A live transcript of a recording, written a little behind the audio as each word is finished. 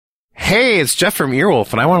Hey, it's Jeff from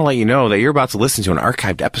Earwolf, and I want to let you know that you're about to listen to an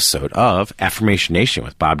archived episode of Affirmation Nation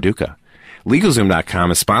with Bob Duca.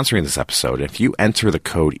 LegalZoom.com is sponsoring this episode. If you enter the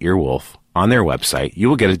code Earwolf on their website, you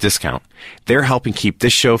will get a discount. They're helping keep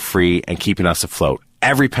this show free and keeping us afloat.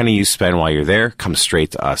 Every penny you spend while you're there comes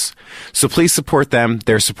straight to us. So please support them.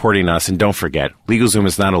 They're supporting us. And don't forget, LegalZoom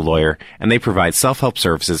is not a lawyer, and they provide self-help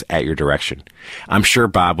services at your direction. I'm sure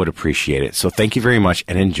Bob would appreciate it. So thank you very much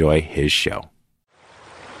and enjoy his show.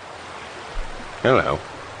 Hello,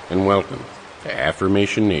 and welcome to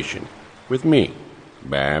Affirmation Nation with me,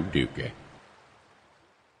 Bob Duca.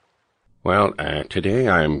 Well, today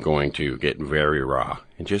I'm going to get very raw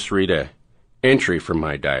and just read a entry from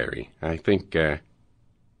my diary. I think you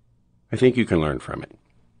can learn from it.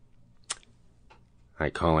 I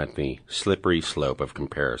call it the slippery slope of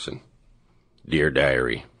comparison. Dear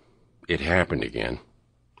diary, it happened again.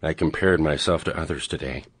 I compared myself to others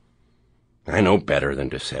today. I know better than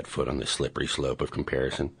to set foot on the slippery slope of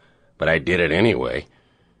comparison, but I did it anyway.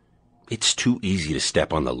 It's too easy to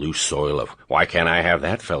step on the loose soil of, why can't I have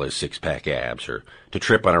that fella's six-pack abs, or to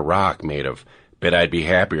trip on a rock made of, bet I'd be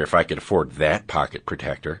happier if I could afford that pocket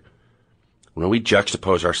protector. When we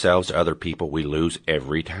juxtapose ourselves to other people, we lose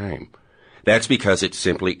every time. That's because it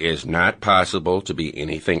simply is not possible to be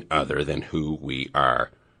anything other than who we are.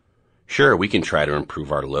 Sure, we can try to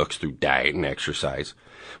improve our looks through diet and exercise.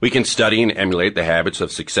 We can study and emulate the habits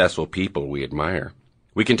of successful people we admire.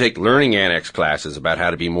 We can take learning annex classes about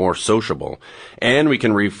how to be more sociable, and we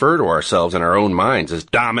can refer to ourselves in our own minds as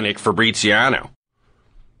Dominic Fabriziano.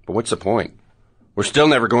 But what's the point? We're still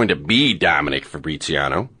never going to be Dominic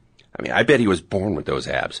Fabriziano. I mean, I bet he was born with those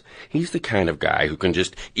abs. He's the kind of guy who can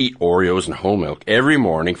just eat Oreos and whole milk every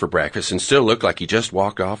morning for breakfast and still look like he just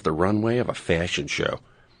walked off the runway of a fashion show.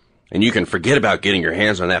 And you can forget about getting your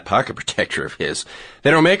hands on that pocket protector of his.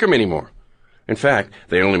 They don't make them anymore. In fact,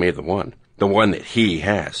 they only made the one that he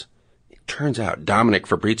has. It turns out Dominic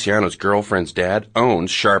Fabriziano's girlfriend's dad owns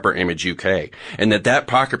Sharper Image UK, and that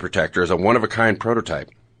pocket protector is a one-of-a-kind prototype.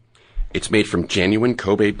 It's made from genuine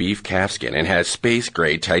Kobe beef calfskin and has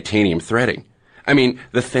space-grade titanium threading. I mean,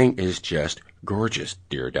 the thing is just gorgeous,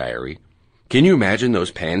 dear diary. Can you imagine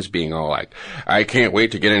those pens being all like, I can't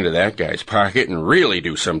wait to get into that guy's pocket and really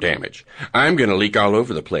do some damage. I'm going to leak all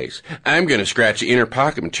over the place. I'm going to scratch the inner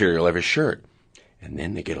pocket material of his shirt. And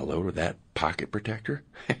then they get a load of that pocket protector?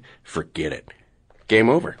 Forget it. Game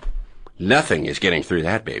over. Nothing is getting through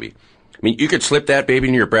that baby. I mean, you could slip that baby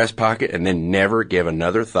in your breast pocket and then never give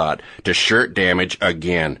another thought to shirt damage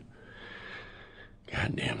again.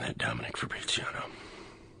 God damn that Dominic Fabriziano.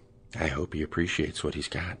 I hope he appreciates what he's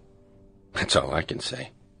got. That's all I can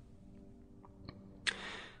say.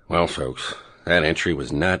 Well, folks, that entry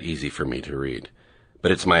was not easy for me to read,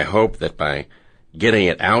 but it's my hope that by getting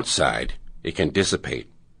it outside, it can dissipate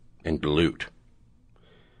and dilute.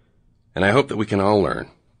 And I hope that we can all learn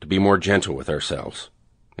to be more gentle with ourselves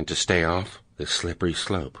and to stay off the slippery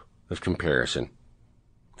slope of comparison.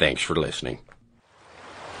 Thanks for listening.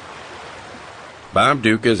 Bob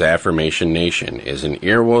Duca's Affirmation Nation is an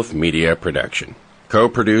Earwolf Media production.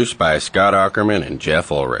 Co-produced by Scott Ackerman and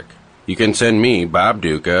Jeff Ulrich. You can send me, Bob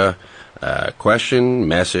Duca, a question,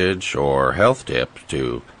 message, or health tip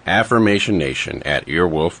to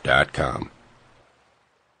affirmationnation@earwolf.com.